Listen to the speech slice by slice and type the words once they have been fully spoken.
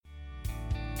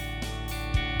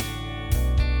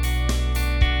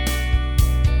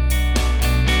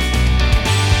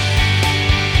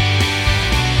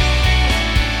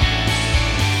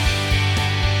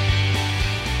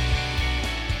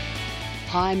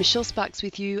Michelle Sparks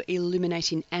with you,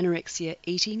 illuminating anorexia,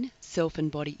 eating, self and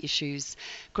body issues.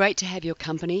 Great to have your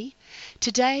company.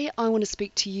 Today I want to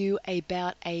speak to you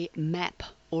about a map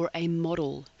or a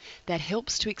model that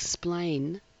helps to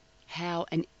explain how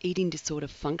an eating disorder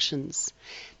functions.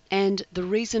 And the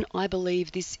reason I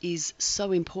believe this is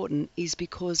so important is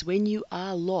because when you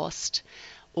are lost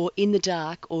or in the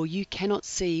dark or you cannot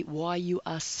see why you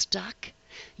are stuck,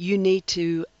 you need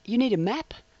a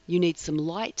map. You need some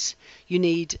light, you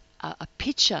need a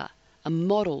picture, a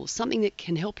model, something that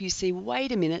can help you see,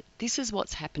 wait a minute, this is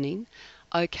what's happening.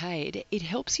 Okay, it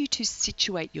helps you to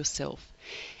situate yourself.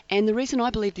 And the reason I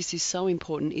believe this is so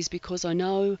important is because I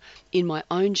know in my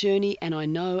own journey, and I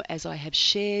know as I have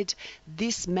shared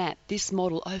this map, this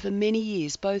model over many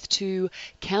years, both to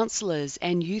counsellors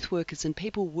and youth workers and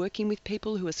people working with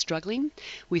people who are struggling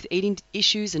with eating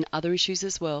issues and other issues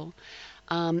as well.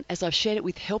 As I've shared it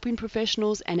with helping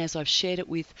professionals and as I've shared it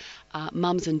with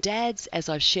mums and dads, as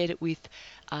I've shared it with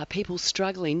people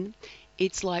struggling,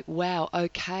 it's like, wow,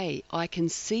 okay, I can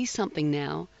see something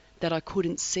now that I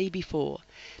couldn't see before.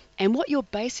 And what you're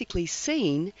basically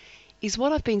seeing is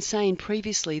what I've been saying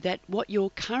previously, that what you're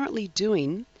currently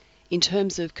doing in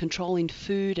terms of controlling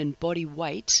food and body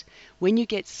weight, when you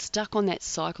get stuck on that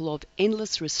cycle of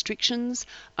endless restrictions,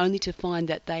 only to find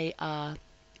that they are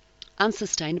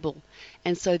unsustainable,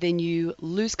 and so then you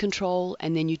lose control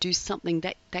and then you do something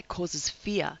that causes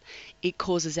fear, it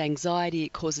causes anxiety,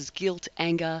 it causes guilt,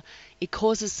 anger, it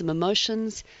causes some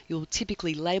emotions. You'll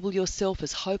typically label yourself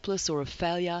as hopeless or a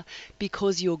failure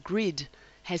because your grid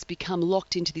has become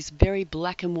locked into this very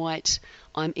black and white,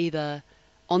 I'm either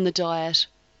on the diet,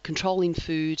 controlling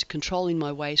food, controlling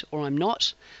my weight, or I'm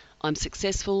not. I'm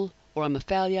successful or I'm a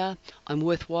failure, I'm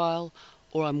worthwhile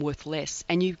or I'm worth less.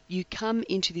 And you come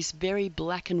into this very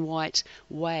black and white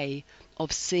way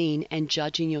of seeing and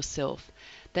judging yourself.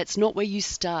 That's not where you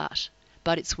start,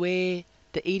 but it's where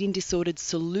the eating disordered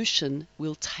solution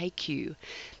will take you.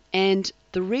 And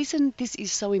the reason this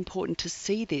is so important to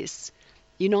see this,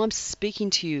 I'm speaking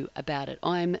to you about it.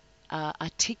 I'm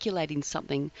articulating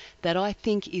something that I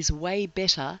think is way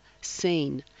better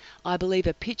seen. I believe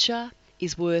a picture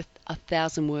is worth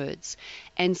 1,000 words.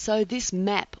 And so this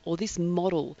map or this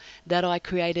model that I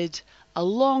created a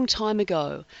long time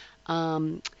ago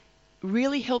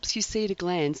really helps you see at a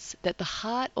glance that the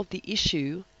heart of the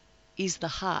issue is the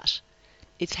heart.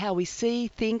 It's how we see,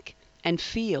 think, and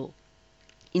feel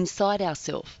inside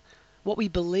ourselves, what we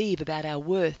believe about our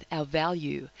worth, our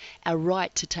value, our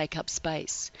right to take up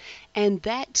space. And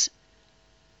that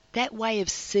way of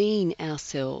seeing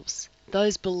ourselves,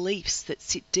 those beliefs that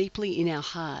sit deeply in our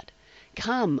heart,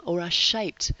 come or are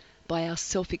shaped by our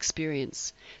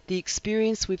self-experience, the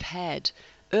experience we've had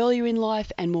earlier in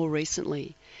life and more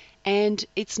recently. And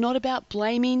it's not about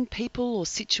blaming people or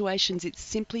situations, it's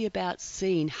simply about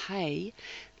seeing, hey,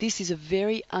 this is a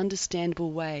very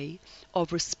understandable way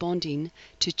of responding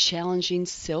to challenging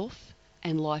self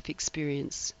and life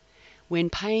experience. When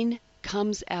pain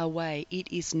comes our way,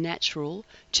 it is natural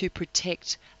to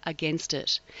protect against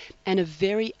it. And a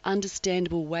very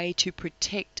understandable way to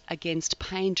protect against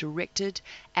pain directed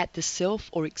at the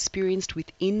self or experienced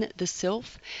within the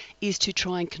self is to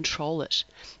try and control it.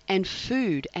 And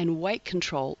food and weight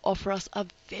control offer us a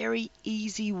very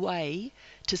easy way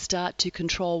to start to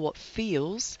control what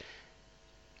feels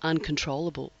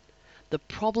uncontrollable. The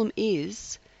problem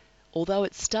is, although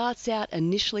it starts out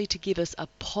initially to give us a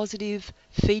positive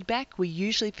feedback, we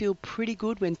usually feel pretty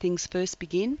good when things first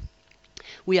begin.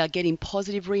 We are getting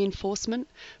positive reinforcement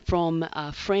from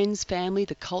friends, family,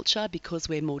 the culture, because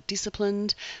we're more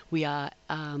disciplined. We are,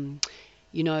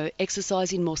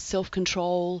 exercising more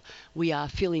self-control. We are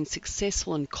feeling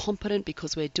successful and competent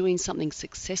because we're doing something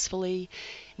successfully.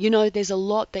 There's a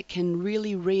lot that can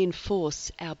really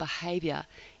reinforce our behavior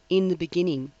in the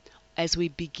beginning as we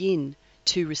begin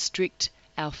to restrict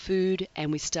our food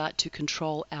and we start to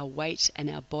control our weight and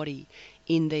our body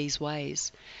in these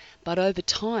ways. But over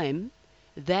time,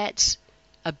 that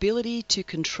ability to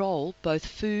control both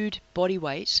food, body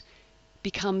weight,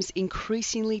 becomes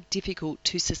increasingly difficult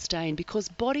to sustain because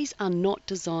bodies are not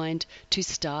designed to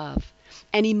starve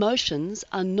and emotions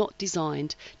are not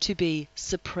designed to be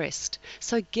suppressed.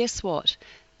 So guess what?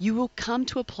 You will come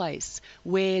to a place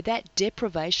where that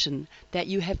deprivation that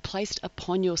you have placed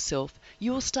upon yourself,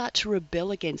 you will start to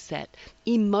rebel against that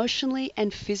emotionally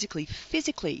and physically.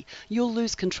 Physically, you'll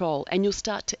lose control and you'll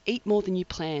start to eat more than you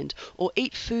planned or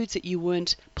eat foods that you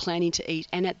weren't planning to eat.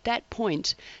 And at that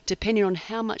point, depending on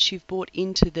how much you've bought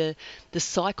into the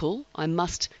cycle, I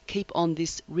must keep on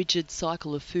this rigid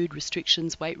cycle of food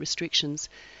restrictions, weight restrictions,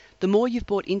 the more you've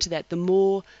bought into that, the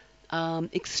more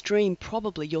extreme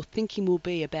probably your thinking will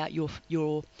be about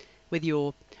your whether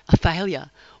you're a failure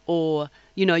or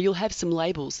you'll have some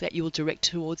labels that you will direct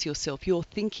towards yourself. Your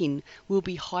thinking will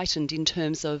be heightened in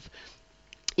terms of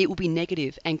it will be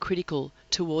negative and critical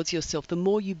towards yourself. The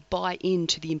more you buy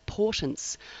into the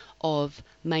importance of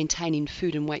maintaining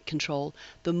food and weight control,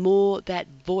 the more that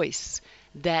voice,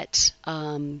 that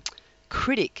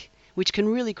critic, which can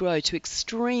really grow to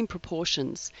extreme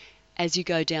proportions as you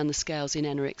go down the scales in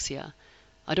anorexia.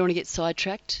 I don't want to get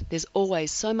sidetracked. There's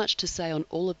always so much to say on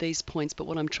all of these points, but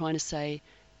what I'm trying to say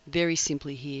very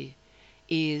simply here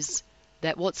is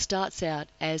that what starts out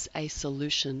as a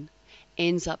solution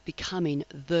ends up becoming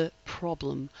the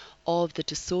problem of the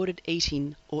disordered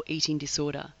eating or eating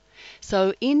disorder.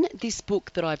 So in this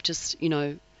book that I've just,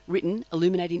 written,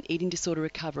 Illuminating Eating Disorder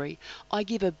Recovery, I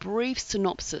give a brief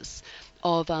synopsis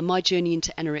of my journey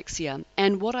into anorexia.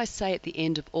 And what I say at the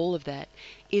end of all of that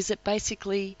is that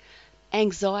basically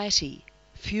anxiety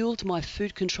fueled my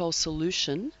food control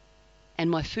solution, and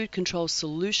my food control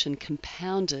solution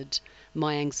compounded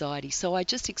my anxiety. So I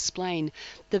just explain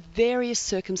the various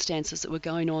circumstances that were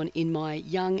going on in my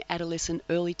young adolescent,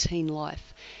 early teen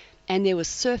life. And there were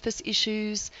surface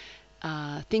issues,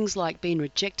 things like being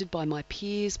rejected by my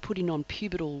peers, putting on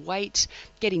pubertal weight,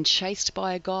 getting chased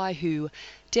by a guy who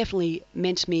definitely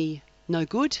meant me no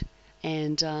good.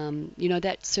 And,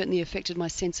 that certainly affected my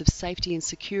sense of safety and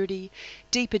security.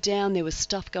 Deeper down, there was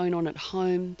stuff going on at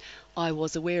home. I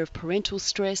was aware of parental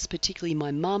stress, particularly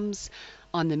my mum's.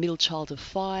 I'm the middle child of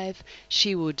 5.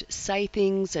 She would say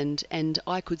things and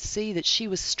I could see that she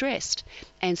was stressed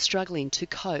and struggling to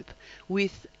cope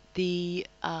with the,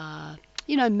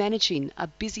 managing a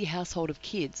busy household of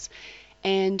kids.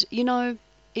 And,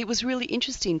 it was really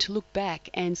interesting to look back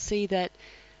and see that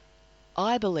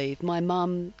I believe my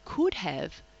mum could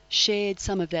have shared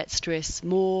some of that stress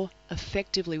more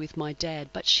effectively with my dad,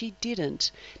 but she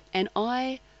didn't. And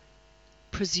I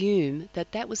presume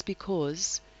that that was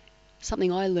because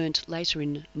something I learnt later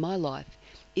in my life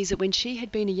is that when she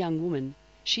had been a young woman,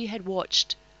 she had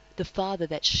watched the father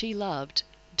that she loved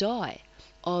die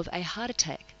of a heart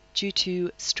attack due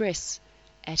to stress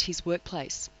at his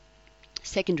workplace,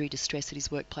 secondary to stress at his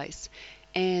workplace.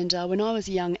 And when I was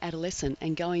a young adolescent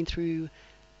and going through,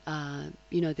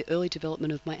 the early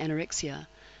development of my anorexia,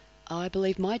 I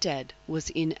believe my dad was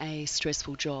in a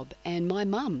stressful job, and my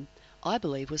mum, I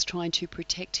believe, was trying to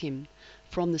protect him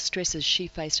from the stresses she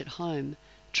faced at home,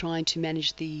 trying to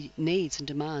manage the needs and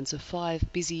demands of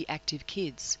 5 busy, active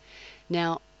kids.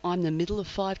 Now, I'm the middle of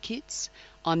 5 kids.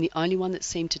 I'm the only one that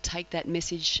seemed to take that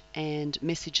message and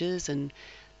messages and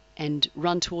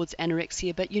run towards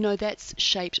anorexia. But, that's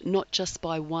shaped not just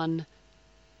by one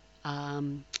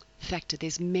factor.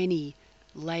 There's many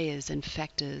layers and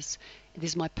factors.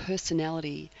 There's my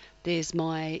personality. There's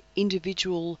my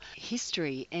individual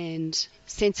history and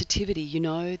sensitivity,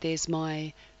 There's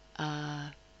my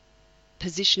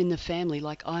position in the family.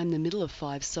 Like, I'm the middle of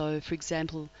 5. So, for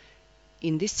example,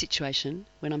 in this situation,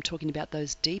 when I'm talking about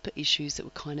those deeper issues that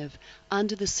were kind of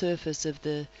under the surface of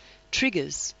the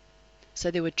triggers, so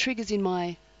there were triggers in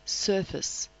my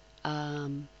surface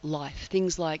life,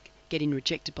 things like getting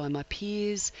rejected by my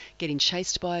peers, getting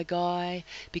chased by a guy,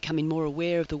 becoming more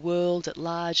aware of the world at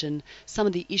large. And some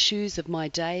of the issues of my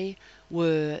day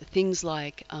were things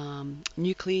like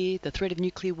the threat of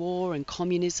nuclear war and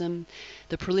communism,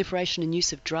 the proliferation and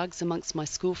use of drugs amongst my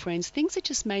school friends, things that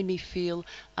just made me feel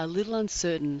a little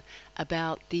uncertain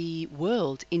about the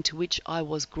world into which I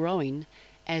was growing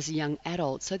as a young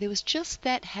adult. So there was just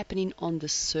that happening on the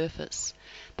surface.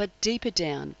 But deeper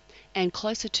down and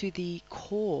closer to the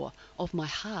core of my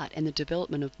heart and the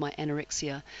development of my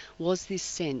anorexia was this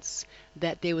sense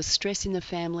that there was stress in the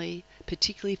family,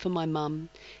 particularly for my mum.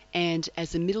 And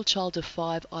as a middle child of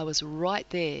 5, I was right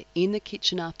there in the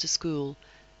kitchen after school,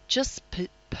 just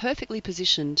perfectly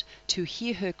positioned to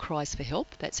hear her cries for help.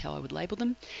 That's how I would label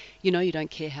them. You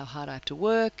don't care how hard I have to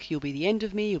work. You'll be the end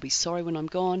of me. You'll be sorry when I'm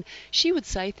gone. She would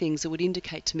say things that would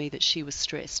indicate to me that she was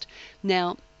stressed.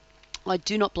 Now, I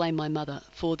do not blame my mother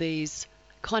for these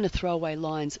kind of throwaway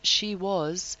lines. She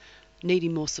was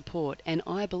needing more support. And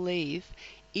I believe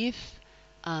if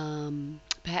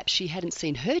perhaps she hadn't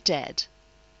seen her dad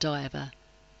die of a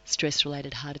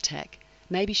stress-related heart attack,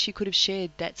 maybe she could have shared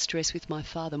that stress with my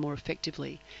father more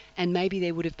effectively, and maybe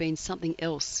there would have been something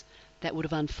else that would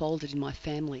have unfolded in my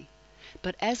family.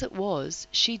 But as it was,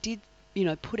 she did,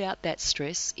 put out that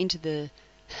stress into the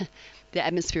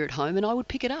atmosphere at home, and I would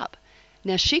pick it up.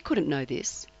 Now, she couldn't know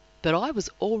this, but I was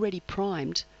already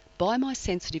primed by my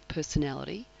sensitive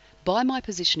personality, by my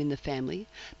position in the family,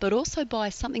 but also by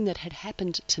something that had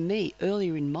happened to me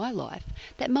earlier in my life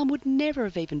that Mum would never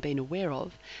have even been aware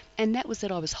of, and that was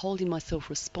that I was holding myself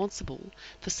responsible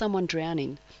for someone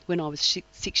drowning when I was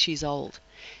 6 years old.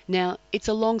 Now, it's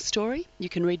a long story. You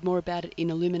can read more about it in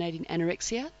Illuminating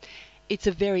Anorexia. It's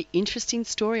a very interesting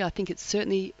story. I think it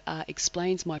certainly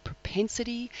explains my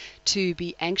propensity to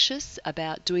be anxious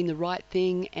about doing the right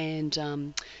thing. And,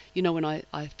 when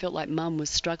I felt like Mum was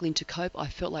struggling to cope, I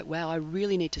felt like, wow, I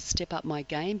really need to step up my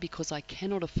game because I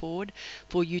cannot afford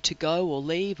for you to go or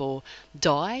leave or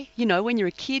die. When you're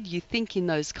a kid, you think in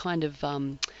those kind of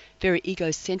very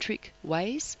egocentric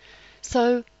ways.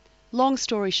 So, long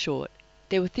story short,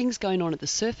 there were things going on at the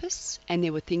surface and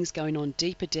there were things going on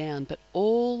deeper down, but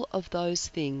all of those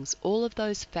things, all of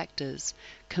those factors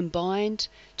combined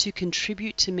to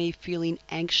contribute to me feeling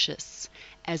anxious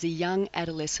as a young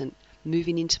adolescent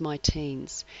moving into my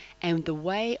teens. And the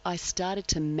way I started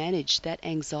to manage that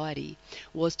anxiety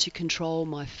was to control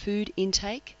my food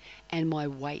intake and my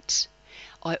weight.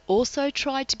 I also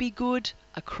tried to be good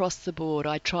across the board.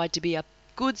 I tried to be a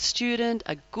good student,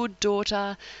 a good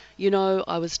daughter.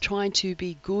 I was trying to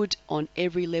be good on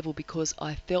every level because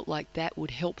I felt like that would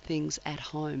help things at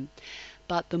home.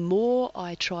 But the more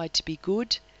I tried to be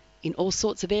good in all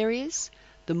sorts of areas,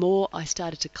 the more I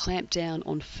started to clamp down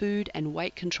on food and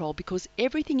weight control because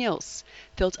everything else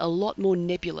felt a lot more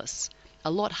nebulous,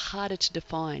 a lot harder to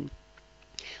define.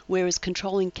 Whereas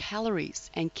controlling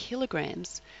calories and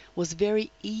kilograms was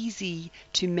very easy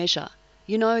to measure.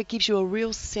 It gives you a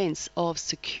real sense of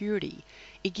security.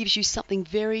 It gives you something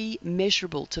very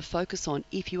measurable to focus on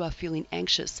if you are feeling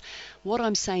anxious. What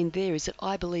I'm saying there is that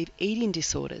I believe eating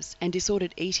disorders and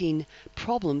disordered eating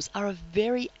problems are a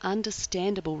very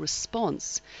understandable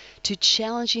response to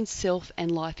challenging self and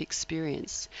life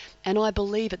experience. And I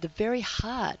believe at the very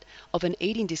heart of an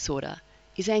eating disorder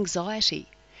is anxiety.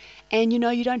 And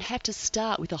you don't have to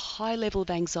start with a high level of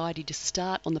anxiety to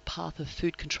start on the path of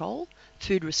food control,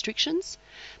 food restrictions.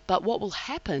 But what will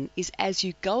happen is as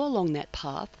you go along that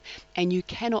path and you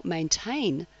cannot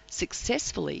maintain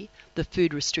successfully the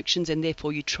food restrictions and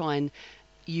therefore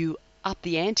you up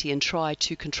the ante and try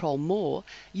to control more,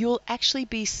 you'll actually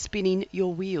be spinning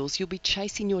your wheels. You'll be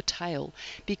chasing your tail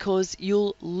because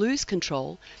you'll lose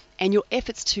control. And your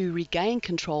efforts to regain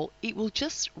control, it will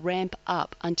just ramp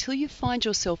up until you find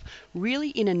yourself really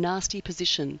in a nasty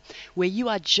position where you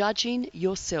are judging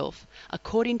yourself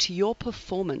according to your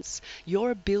performance,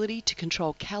 your ability to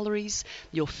control calories,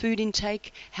 your food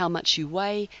intake, how much you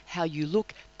weigh, how you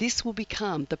look. This will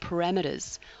become the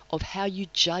parameters of how you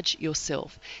judge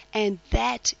yourself. And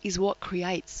that is what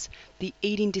creates the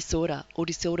eating disorder or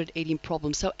disordered eating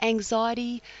problem. So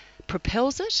anxiety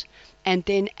propels it, and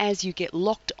then as you get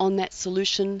locked on that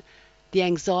solution, the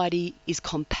anxiety is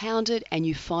compounded and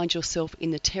you find yourself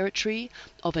in the territory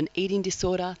of an eating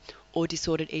disorder or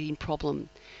disordered eating problem.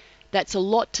 That's a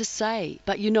lot to say,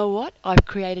 but you know what? I've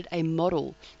created a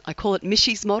model. I call it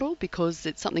Mishy's model because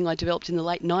it's something I developed in the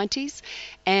late 90s,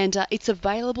 and it's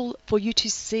available for you to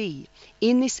see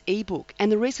in this ebook. And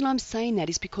the reason I'm saying that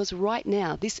is because right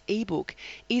now this ebook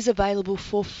is available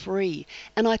for free,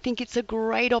 and I think it's a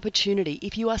great opportunity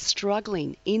if you are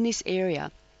struggling in this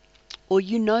area or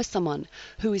you know someone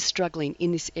who is struggling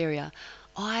in this area.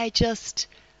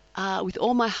 With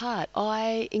all my heart,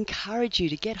 I encourage you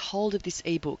to get hold of this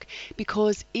ebook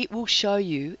because it will show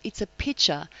you, it's a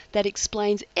picture that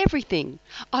explains everything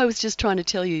I was just trying to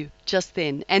tell you just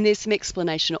then. And there's some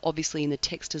explanation obviously in the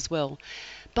text as well.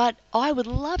 But I would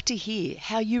love to hear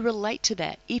how you relate to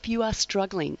that if you are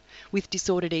struggling with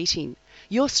disordered eating.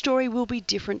 Your story will be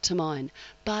different to mine,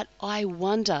 but I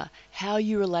wonder how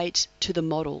you relate to the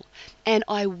model. And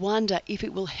I wonder if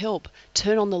it will help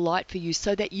turn on the light for you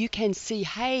so that you can see,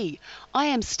 hey, I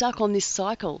am stuck on this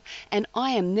cycle and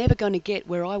I am never going to get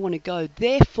where I want to go.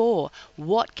 Therefore,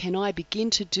 what can I begin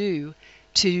to do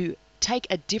to take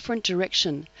a different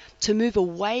direction, to move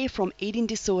away from eating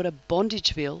disorder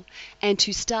bondageville and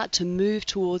to start to move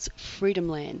towards freedom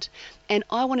land? And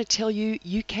I want to tell you,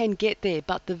 you can get there,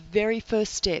 but the very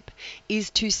first step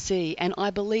is to see. And I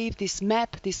believe this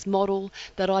map, this model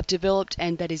that I've developed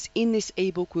and that is in this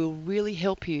ebook will really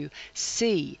help you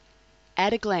see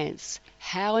at a glance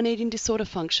how an eating disorder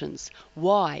functions,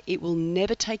 why it will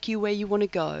never take you where you want to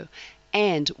go,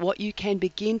 and what you can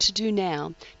begin to do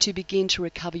now to begin to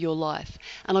recover your life.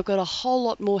 And I've got a whole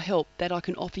lot more help that I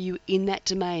can offer you in that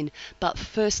domain. But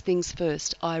first things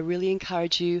first, I really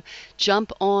encourage you,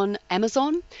 jump on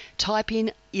Amazon, type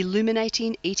in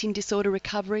Illuminating Eating Disorder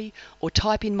Recovery, or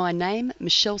type in my name,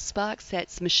 Michelle Sparks.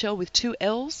 That's Michelle with 2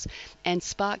 L's and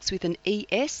Sparks with an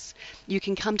ES. You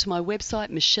can come to my website,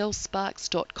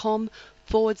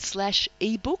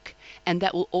 michellesparks.com/ebook, and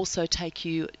that will also take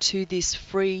you to this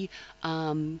free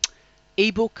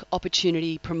ebook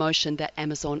opportunity promotion that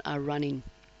Amazon are running.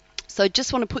 So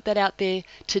just want to put that out there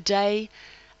today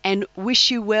and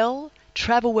wish you well.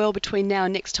 Travel well between now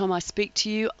and next time I speak to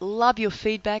you. Love your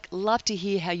feedback. Love to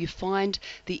hear how you find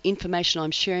the information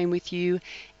I'm sharing with you.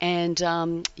 And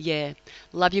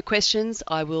love your questions.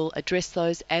 I will address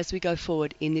those as we go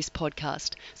forward in this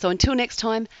podcast. So until next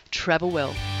time, travel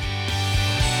well.